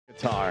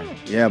guitar.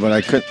 Yeah,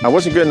 but I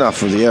wasn't good enough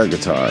for the air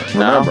guitar.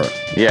 Remember? No?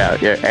 Yeah,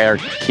 air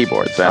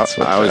keyboards. That's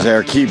I was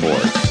air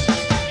keyboards.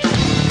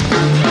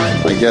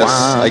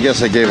 I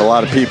guess I gave a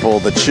lot of people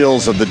the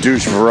chills of the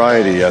douche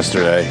variety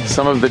yesterday.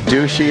 Some of the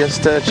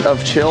douchiest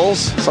of chills.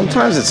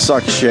 Sometimes it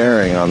sucks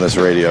sharing on this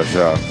radio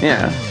show.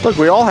 Yeah. Look,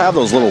 we all have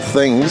those little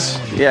things.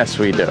 Yes,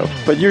 we do.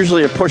 But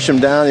usually you push them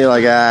down, you're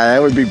like,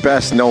 that would be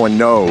best no one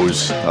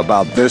knows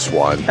about this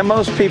one. And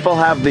most people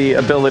have the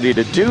ability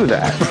to do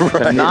that.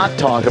 Right. To not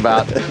talk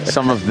about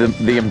some of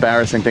the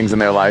embarrassing things in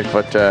their life,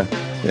 but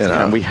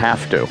and we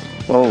have to.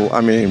 Well,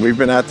 I mean, we've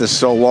been at this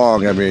so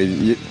long. I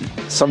mean,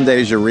 some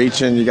days you're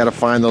reaching, you got to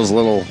find those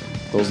little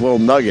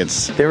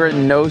nuggets. There are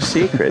no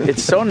secrets.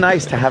 It's so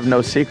nice to have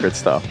no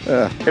secrets, though.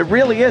 Yeah. It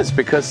really is,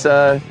 because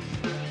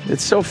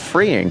it's so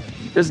freeing.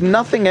 There's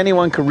nothing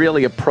anyone could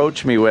really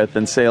approach me with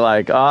and say,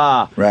 like,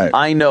 right.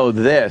 I know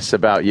this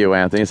about you,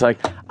 Anthony. It's like,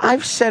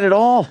 I've said it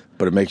all.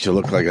 But it makes you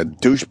look like a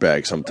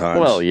douchebag sometimes.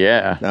 Well,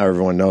 yeah. Now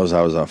everyone knows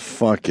I was a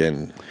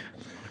fucking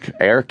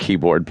air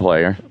keyboard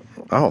player.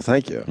 Oh,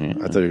 thank you. Yeah.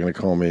 I thought you were going to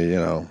call me,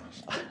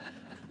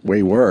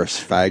 way worse.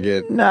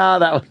 Faggot. No,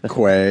 that was...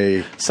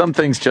 Quay. Some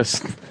things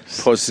just...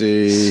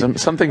 Pussy.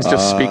 Some things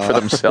just speak for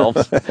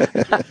themselves.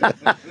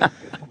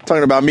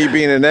 Talking about me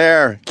being an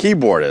air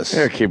keyboardist.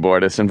 Air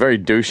keyboardist, and very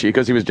douchey,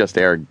 because he was just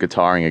air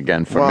guitaring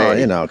again for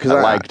me. Because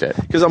I liked it.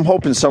 Because I'm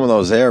hoping some of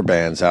those air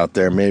bands out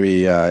there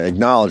maybe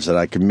acknowledge that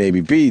I could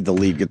maybe be the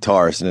lead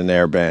guitarist in an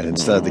air band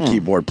instead of the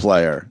keyboard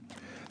player.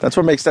 That's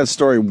what makes that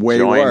story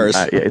way worse.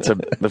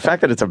 The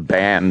fact that it's a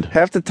band.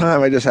 Half the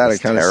time I just had to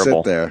kind of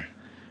sit there.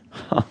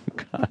 Oh,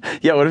 God.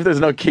 Yeah, what if there's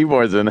no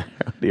keyboards in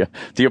there?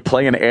 Do you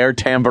play an air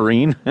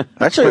tambourine?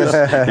 Actually, you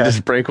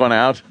just break one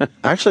out?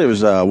 Actually, it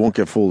was Won't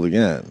Get Fooled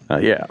Again.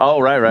 Yeah. Oh,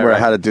 right. Where I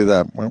had to do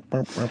that.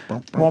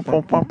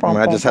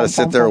 I just had to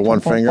sit there with one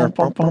finger.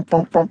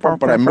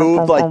 But I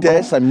moved like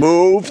this. I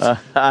moved.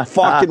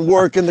 Fucking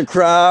working the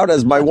crowd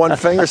as my one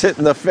finger's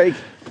hitting the fake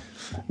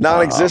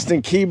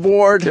non-existent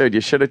keyboard. Dude, you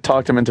should have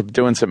talked him into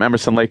doing some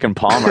Emerson, Lake and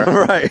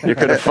Palmer. Right. You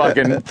could have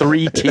fucking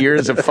 3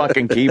 tiers of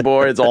fucking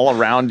keyboards all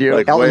around you.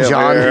 Like Elton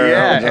John.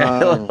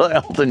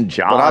 Elton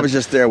John. But I was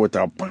just there with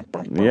the...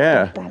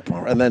 Yeah.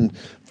 And then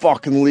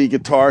fucking lead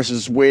guitarist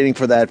is waiting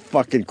for that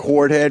fucking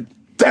chord head.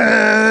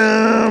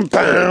 Flock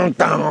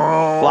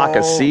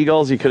of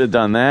Seagulls, you could have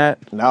done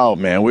that. No,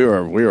 man, we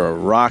were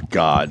rock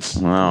gods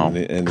in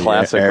the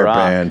classic air rock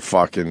band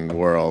fucking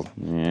world.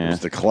 Yeah. It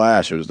was the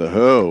Clash, it was the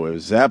Who, it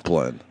was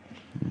Zeppelin.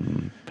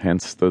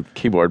 Hence the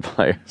keyboard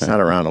player. Sat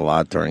around a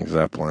lot during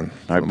Zeppelin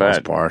for the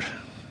most part.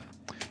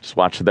 Just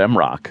watch them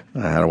rock.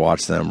 I had to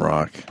watch them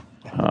rock.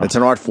 It's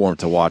an art form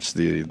to watch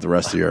the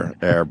rest of your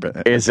air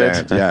band. Is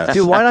it? Yes.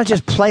 Dude, why not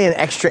just play an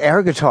extra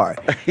air guitar?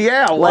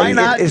 Yeah, why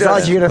not? It's not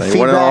like you're going to They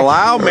feedback. wouldn't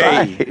allow me.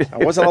 Right. I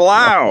wasn't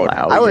allowed.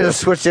 I would have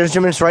switched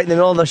instruments right in the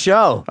middle of the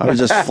show. I was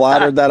just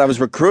flattered that I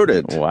was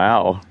recruited.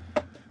 Wow.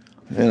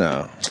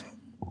 I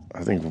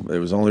think it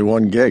was only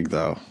one gig,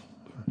 though.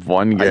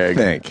 One gig. I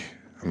think.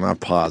 I'm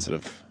not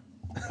positive.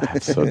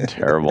 That's so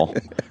terrible.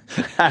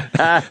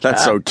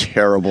 That's so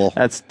terrible.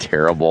 That's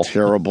terrible.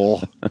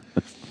 Terrible.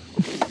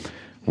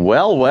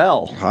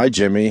 Well. Hi,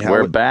 Jimmy.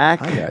 We're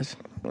back. Hi, guys.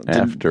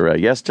 After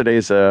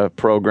yesterday's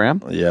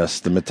program. Yes,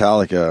 the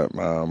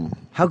Metallica.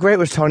 How great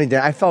was Tony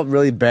Dan? I felt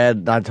really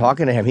bad not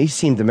talking to him. He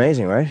seemed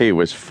amazing, right? He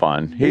was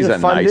fun. He's a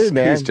fun nice dude,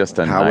 man. He's just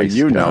a How nice would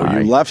you know? guy.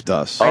 You left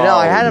us. I know.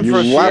 I had him you for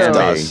a left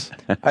few.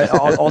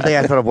 us. All day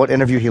I thought of what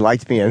interview he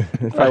liked me in.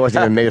 It probably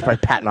wasn't even me. It was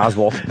probably Patton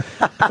Oswalt.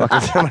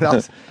 Fucking someone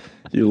else.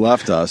 You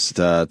left us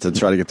to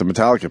try to get the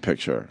Metallica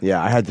picture.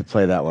 Yeah, I had to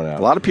play that one out.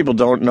 A lot of people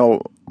don't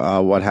know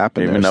what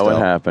happened. Even know what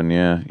happened.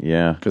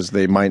 Yeah. Because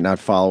they might not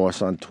follow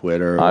us on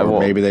Twitter, or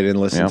maybe they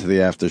didn't listen to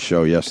the after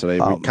show yesterday.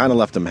 We kind of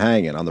left them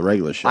hanging on the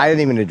regular show. I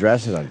didn't even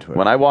address it on Twitter.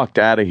 When I walked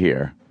out of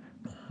here,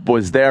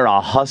 was there a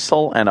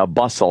hustle and a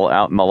bustle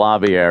out in the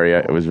lobby area?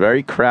 It was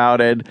very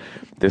crowded.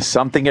 There's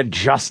something had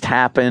just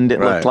happened. It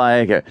looked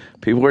like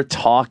people were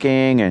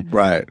talking.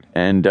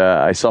 And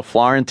I saw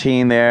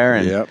Florentine there,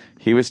 and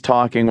he was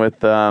talking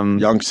with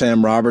Young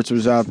Sam Roberts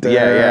was out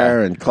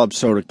there, and Club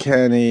Soda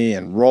Kenny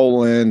and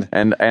Roland,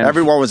 and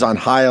everyone was on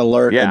high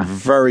alert and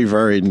very,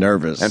 very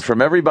nervous. And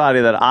from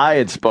everybody that I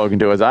had spoken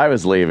to as I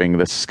was leaving,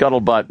 the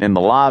scuttlebutt in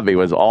the lobby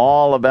was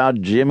all about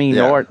Jimmy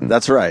Norton.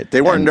 That's right.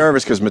 They weren't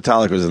nervous because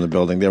Metallica was in the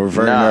building. They were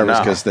very nervous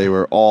because they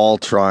were all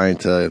trying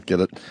to get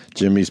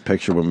Jimmy's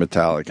picture with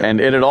Metallica. And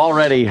it had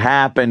already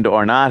happened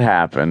or not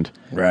happened.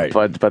 Right.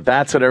 But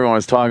that's what everyone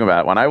was talking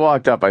about. When I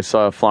walked up, I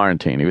saw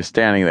Florentine. He was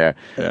standing there,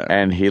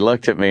 and he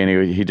looked at me,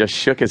 and he just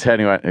shook his head.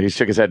 He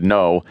shook his head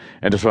no,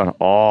 and just went,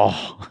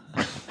 oh,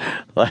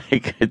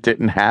 like it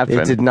didn't happen.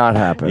 It did not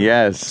happen.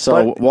 Yes.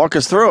 So walk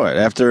us through it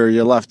after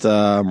you left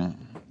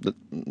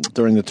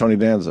during the Tony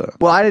Danza.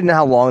 Well, I didn't know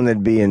how long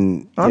they'd be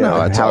in it's Howard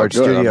all good, I'm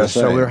Studio, just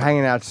so saying. we were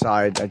hanging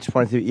outside. I just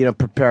wanted to,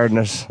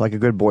 preparedness, like a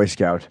good Boy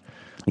Scout.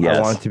 Yes.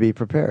 I wanted to be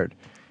prepared.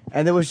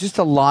 And there was just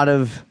a lot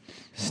of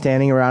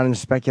standing around and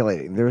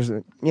speculating. There was,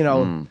 there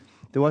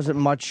wasn't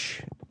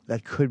much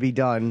that could be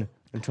done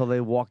until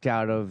they walked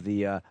out of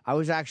the... I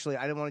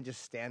didn't want to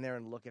just stand there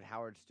and look at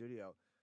Howard Studio.